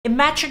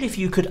Imagine if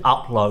you could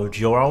upload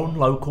your own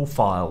local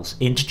files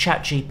into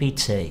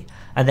ChatGPT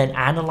and then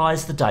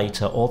analyze the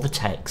data or the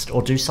text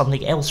or do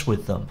something else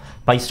with them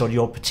based on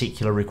your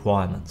particular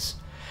requirements.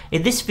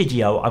 In this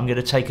video, I'm going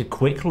to take a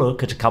quick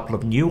look at a couple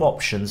of new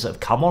options that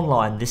have come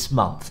online this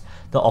month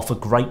that offer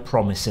great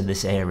promise in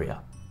this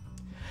area.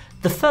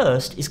 The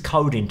first is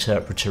Code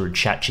Interpreter in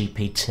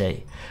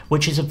ChatGPT,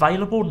 which is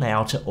available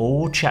now to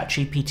all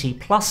ChatGPT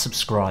Plus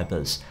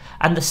subscribers,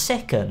 and the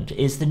second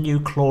is the new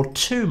Claude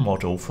 2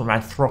 model from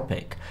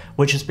Anthropic,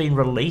 which has been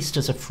released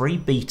as a free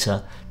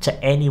beta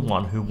to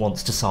anyone who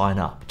wants to sign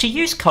up. To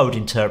use Code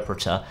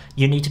Interpreter,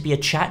 you need to be a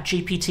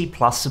ChatGPT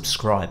Plus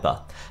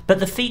subscriber, but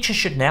the feature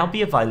should now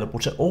be available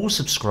to all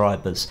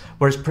subscribers,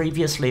 whereas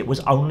previously it was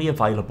only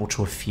available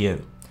to a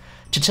few.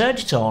 To turn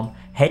it on,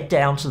 head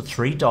down to the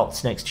three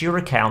dots next to your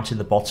account in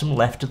the bottom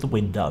left of the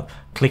window,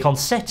 click on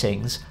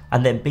Settings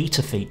and then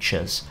Beta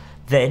Features,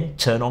 then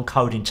turn on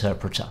Code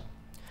Interpreter.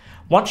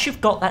 Once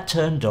you've got that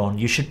turned on,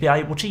 you should be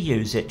able to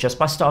use it just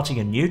by starting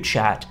a new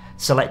chat,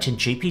 selecting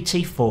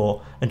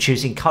GPT-4 and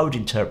choosing Code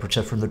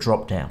Interpreter from the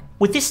drop-down.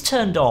 With this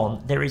turned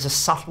on, there is a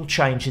subtle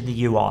change in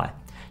the UI.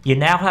 You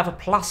now have a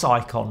plus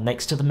icon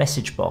next to the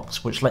message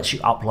box, which lets you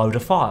upload a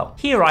file.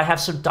 Here I have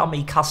some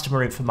dummy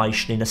customer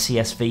information in a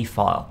CSV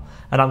file,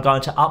 and I'm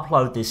going to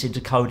upload this into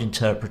Code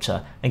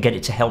Interpreter and get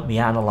it to help me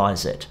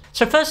analyze it.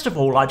 So first of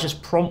all, I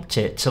just prompt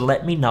it to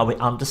let me know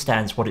it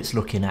understands what it's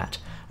looking at,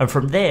 and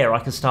from there I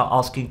can start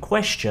asking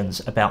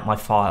questions about my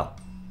file.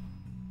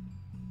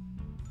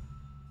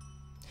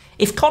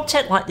 If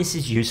content like this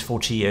is useful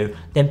to you,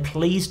 then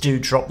please do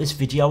drop this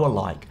video a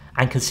like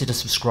and consider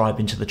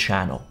subscribing to the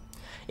channel.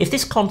 If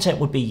this content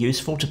would be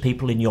useful to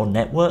people in your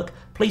network,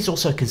 please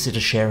also consider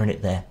sharing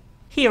it there.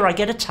 Here I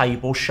get a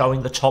table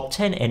showing the top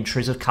 10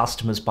 entries of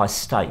customers by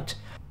state.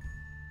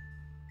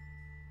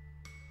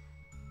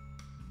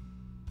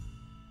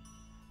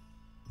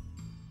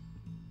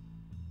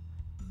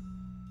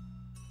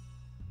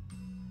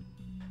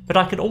 But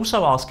I can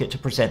also ask it to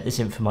present this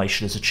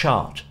information as a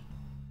chart.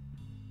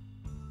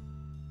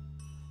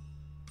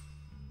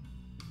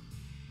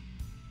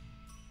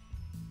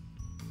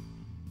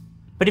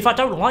 But if I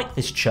don't like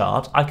this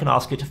chart, I can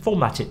ask it to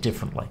format it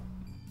differently.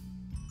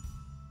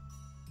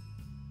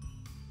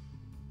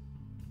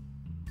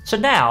 So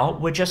now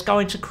we're just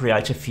going to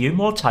create a few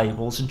more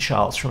tables and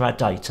charts from our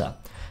data,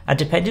 and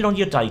depending on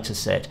your data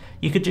set,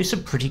 you could do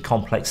some pretty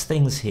complex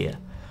things here.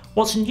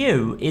 What's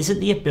new isn't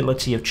the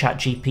ability of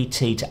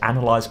ChatGPT to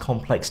analyze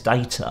complex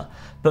data,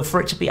 but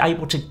for it to be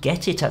able to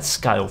get it at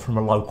scale from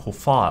a local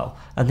file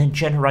and then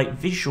generate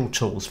visual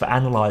tools for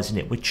analyzing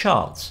it with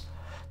charts.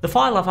 The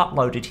file I've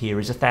uploaded here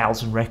is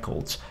 1,000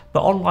 records,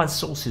 but online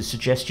sources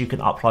suggest you can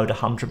upload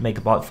 100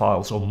 megabyte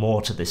files or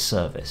more to this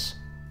service.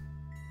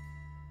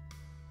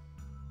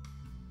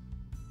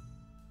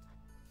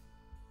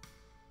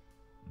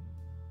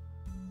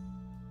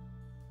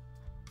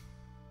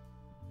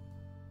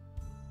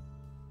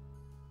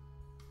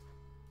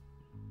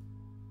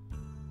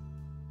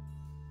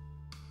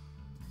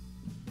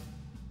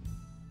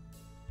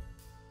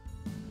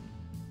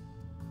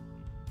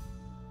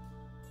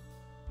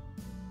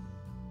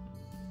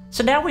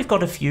 So now we've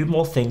got a few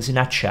more things in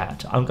our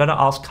chat. I'm going to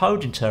ask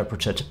Code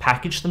Interpreter to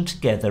package them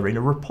together in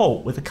a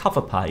report with a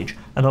cover page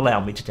and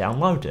allow me to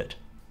download it.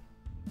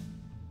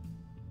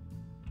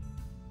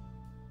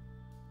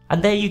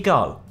 And there you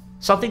go.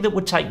 Something that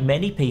would take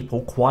many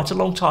people quite a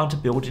long time to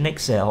build in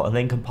Excel and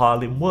then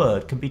compile in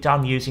Word can be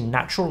done using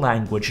natural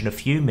language in a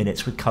few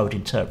minutes with Code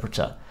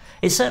Interpreter.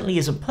 It certainly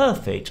isn't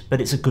perfect,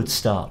 but it's a good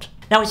start.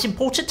 Now, it's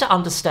important to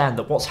understand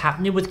that what's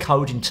happening with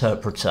Code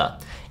Interpreter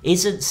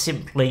isn't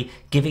simply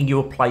giving you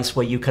a place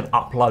where you can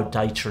upload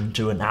data and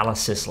do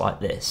analysis like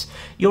this.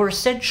 You're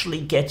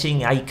essentially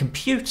getting a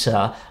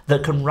computer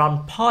that can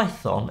run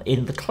Python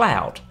in the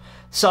cloud.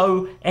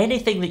 So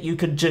anything that you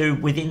can do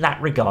within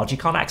that regard, you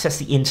can't access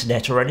the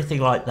internet or anything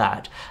like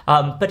that.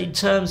 But in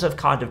terms of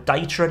kind of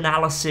data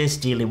analysis,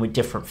 dealing with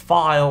different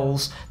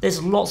files,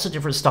 there's lots of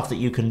different stuff that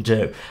you can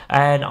do.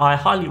 And I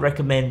highly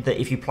recommend that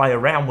if you play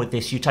around with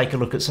this, you take a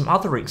look at some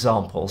other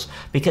examples,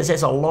 because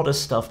there's a lot of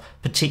stuff,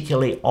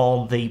 particularly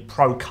on the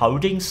pro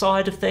coding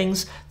side of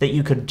things, that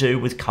you can do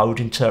with Code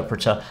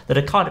Interpreter that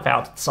are kind of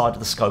outside of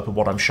the scope of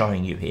what I'm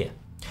showing you here.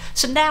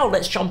 So now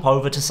let's jump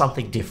over to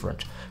something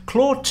different.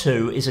 Claude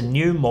 2 is a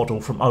new model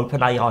from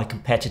OpenAI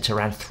competitor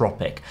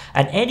Anthropic,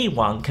 and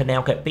anyone can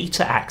now get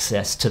beta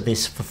access to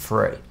this for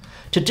free.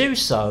 To do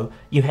so,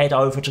 you head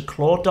over to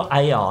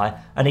Claude.ai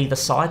and either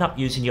sign up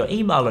using your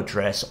email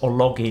address or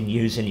log in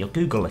using your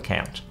Google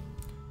account.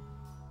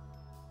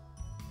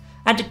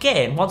 And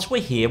again, once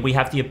we're here, we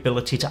have the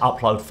ability to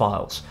upload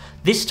files.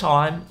 This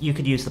time, you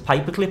can use the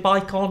paperclip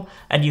icon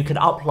and you can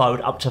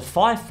upload up to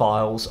 5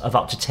 files of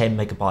up to 10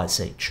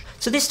 megabytes each.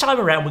 So this time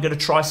around, we're going to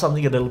try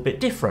something a little bit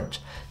different.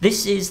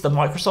 This is the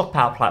Microsoft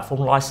Power Platform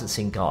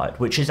Licensing Guide,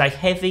 which is a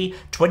heavy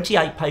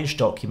 28-page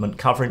document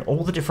covering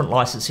all the different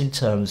licensing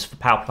terms for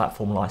Power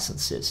Platform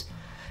licenses.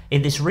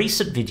 In this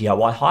recent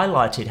video, I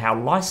highlighted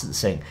how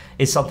licensing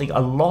is something a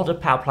lot of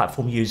Power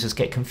Platform users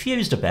get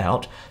confused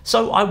about,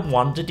 so I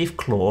wondered if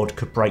Claude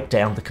could break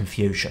down the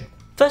confusion.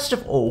 First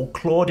of all,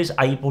 Claude is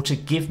able to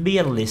give me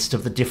a list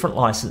of the different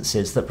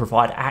licenses that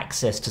provide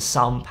access to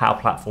some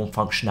Power Platform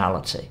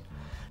functionality.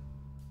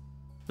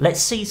 Let's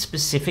see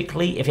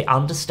specifically if it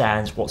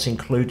understands what's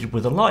included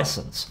with a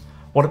license.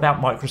 What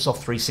about Microsoft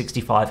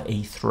 365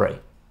 E3?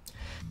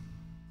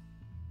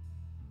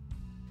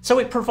 So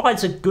it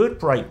provides a good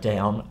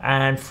breakdown,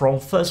 and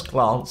from first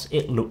glance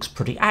it looks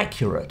pretty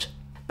accurate.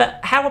 But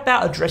how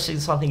about addressing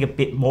something a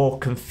bit more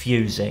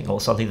confusing,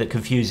 or something that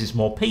confuses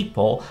more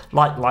people,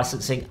 like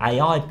licensing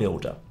AI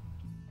Builder?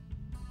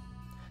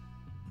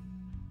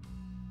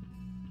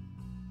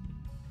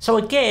 So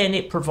again,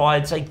 it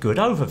provides a good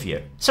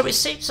overview. So it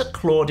seems that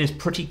Claude is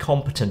pretty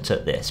competent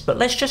at this, but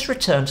let's just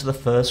return to the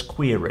first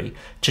query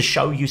to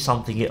show you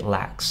something it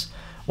lacks.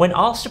 When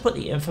asked to put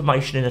the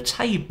information in a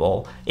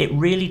table, it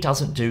really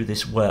doesn't do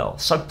this well.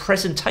 So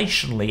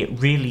presentationally, it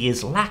really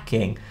is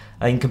lacking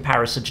in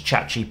comparison to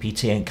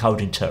ChatGPT and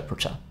Code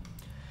Interpreter.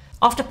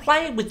 After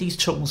playing with these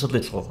tools a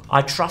little,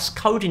 I trust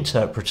Code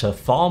Interpreter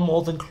far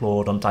more than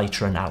Claude on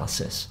data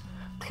analysis.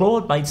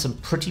 Claude made some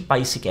pretty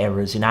basic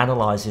errors in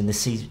analysing the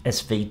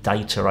CSV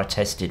data I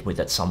tested with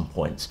at some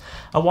points,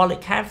 and while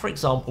it can, for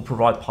example,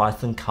 provide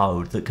Python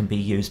code that can be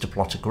used to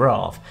plot a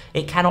graph,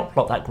 it cannot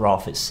plot that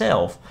graph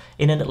itself.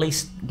 In at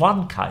least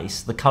one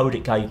case, the code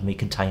it gave me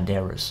contained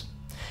errors.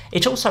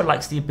 It also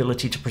lacks the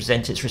ability to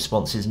present its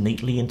responses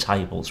neatly in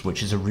tables,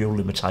 which is a real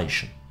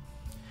limitation.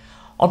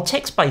 On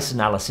text-based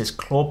analysis,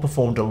 Claude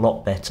performed a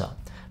lot better.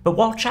 But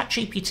while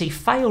ChatGPT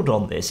failed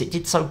on this, it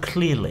did so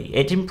clearly.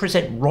 It didn't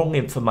present wrong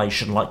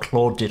information like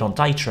Claude did on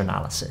data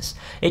analysis.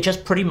 It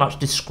just pretty much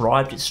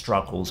described its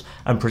struggles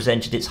and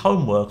presented its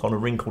homework on a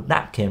wrinkled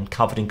napkin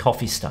covered in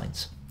coffee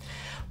stains.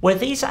 Where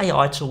these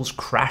AI tools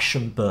crash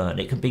and burn,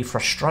 it can be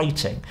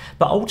frustrating,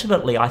 but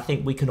ultimately I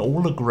think we can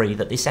all agree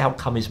that this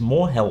outcome is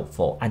more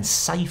helpful and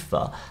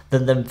safer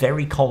than them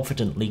very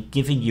confidently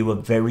giving you a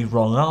very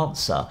wrong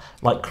answer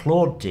like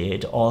Claude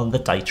did on the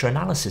data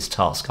analysis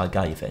task I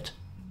gave it.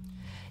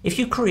 If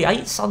you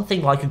create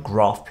something like a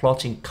graph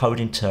plot in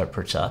Code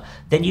Interpreter,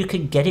 then you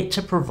can get it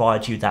to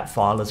provide you that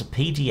file as a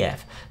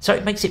PDF, so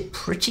it makes it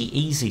pretty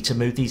easy to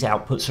move these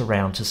outputs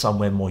around to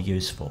somewhere more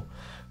useful.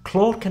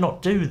 Claude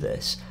cannot do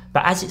this,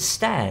 but as it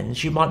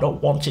stands, you might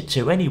not want it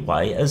to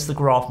anyway, as the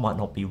graph might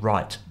not be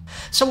right.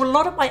 So a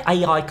lot of my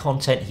AI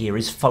content here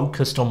is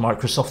focused on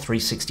Microsoft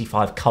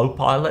 365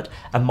 Copilot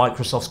and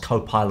Microsoft's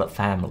Copilot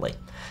family.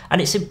 And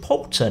it's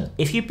important,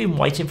 if you've been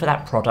waiting for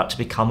that product to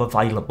become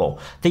available,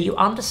 that you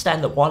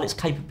understand that while its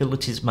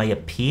capabilities may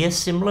appear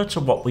similar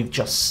to what we've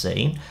just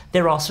seen,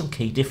 there are some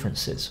key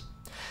differences.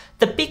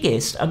 The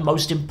biggest and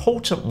most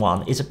important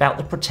one is about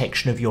the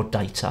protection of your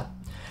data.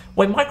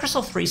 When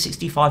Microsoft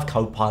 365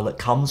 Copilot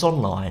comes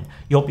online,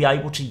 you'll be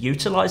able to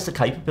utilize the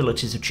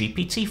capabilities of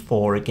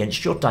GPT-4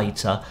 against your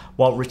data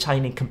while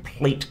retaining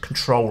complete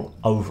control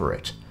over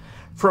it.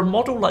 For a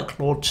model like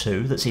Claude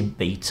 2 that's in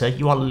beta,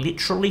 you are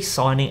literally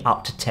signing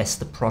up to test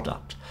the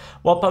product.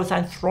 While both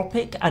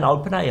Anthropic and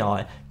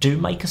OpenAI do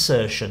make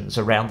assertions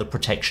around the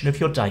protection of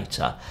your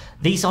data,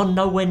 these are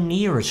nowhere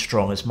near as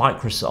strong as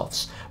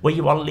Microsoft's, where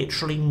you are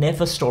literally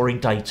never storing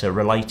data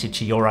related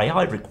to your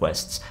AI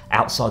requests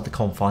outside the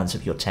confines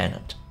of your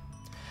tenant.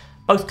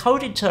 Both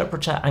Code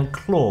Interpreter and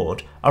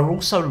Claude are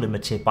also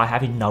limited by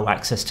having no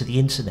access to the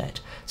internet,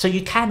 so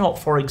you cannot,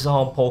 for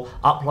example,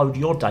 upload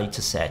your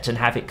dataset and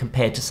have it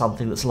compared to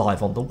something that's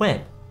live on the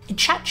web. In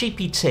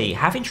ChatGPT,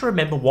 having to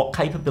remember what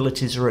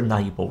capabilities are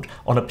enabled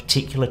on a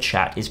particular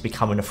chat is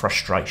becoming a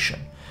frustration.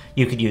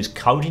 You can use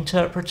Code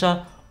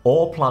Interpreter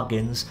or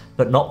plugins,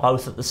 but not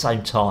both at the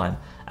same time,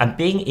 and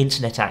Bing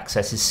Internet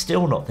Access is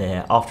still not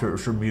there after it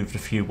was removed a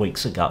few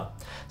weeks ago.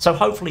 So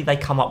hopefully they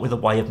come up with a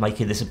way of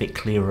making this a bit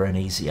clearer and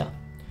easier.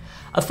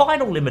 A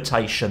final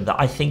limitation that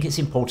I think it's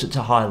important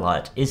to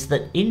highlight is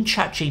that in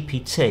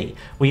ChatGPT,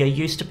 we are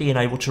used to being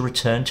able to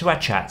return to our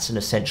chats and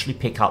essentially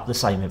pick up the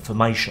same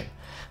information.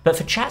 But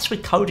for chats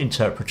with Code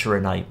Interpreter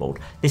enabled,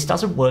 this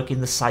doesn't work in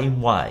the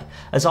same way,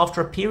 as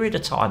after a period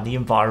of time the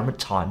environment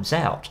times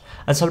out,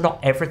 and so not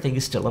everything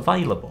is still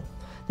available.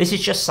 This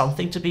is just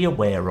something to be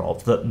aware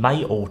of that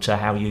may alter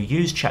how you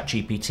use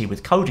ChatGPT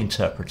with Code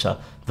Interpreter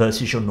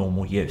versus your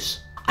normal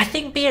use. I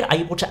think being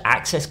able to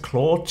access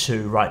Claude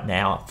 2 right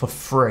now for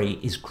free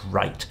is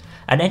great,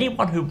 and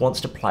anyone who wants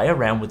to play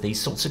around with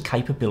these sorts of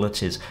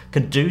capabilities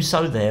can do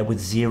so there with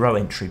zero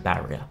entry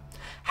barrier.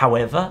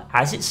 However,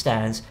 as it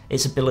stands,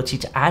 its ability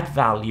to add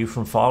value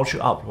from files you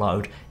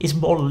upload is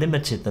more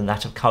limited than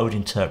that of Code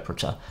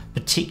Interpreter,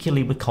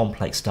 particularly with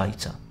complex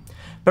data.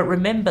 But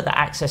remember that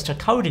access to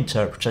Code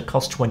Interpreter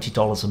costs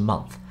 $20 a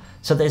month,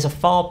 so there's a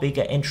far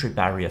bigger entry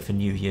barrier for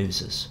new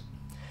users.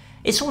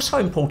 It's also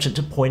important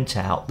to point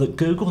out that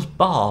Google's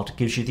Bard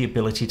gives you the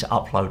ability to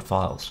upload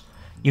files.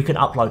 You can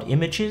upload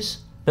images,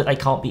 but they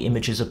can't be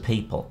images of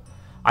people.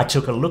 I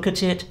took a look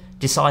at it,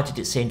 decided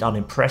it seemed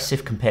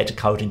unimpressive compared to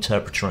Code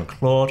Interpreter and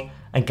Claude,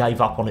 and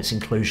gave up on its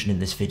inclusion in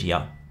this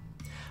video.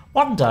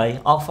 One day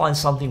I'll find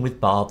something with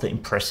Bard that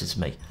impresses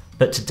me,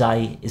 but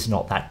today is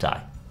not that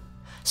day.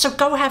 So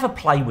go have a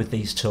play with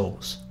these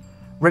tools.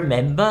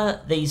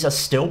 Remember, these are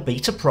still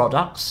beta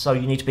products, so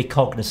you need to be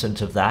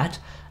cognizant of that.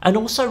 And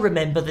also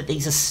remember that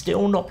these are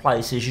still not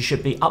places you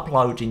should be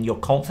uploading your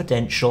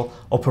confidential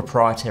or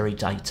proprietary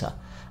data,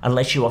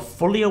 unless you are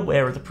fully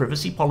aware of the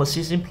privacy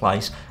policies in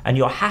place and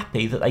you're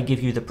happy that they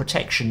give you the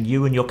protection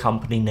you and your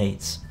company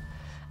needs.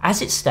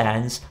 As it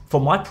stands,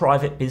 for my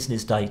private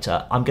business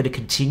data, I'm going to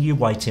continue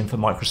waiting for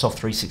Microsoft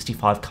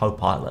 365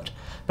 Copilot,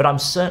 but I'm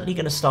certainly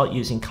going to start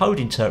using Code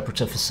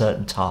Interpreter for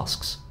certain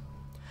tasks.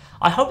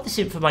 I hope this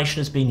information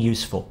has been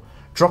useful.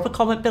 Drop a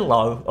comment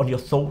below on your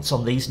thoughts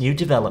on these new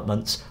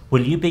developments.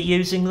 Will you be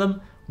using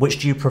them? Which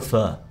do you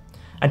prefer?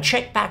 And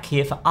check back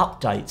here for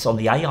updates on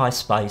the AI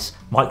space,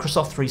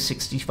 Microsoft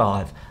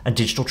 365 and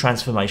digital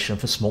transformation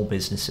for small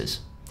businesses.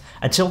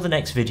 Until the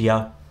next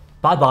video,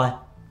 bye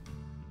bye.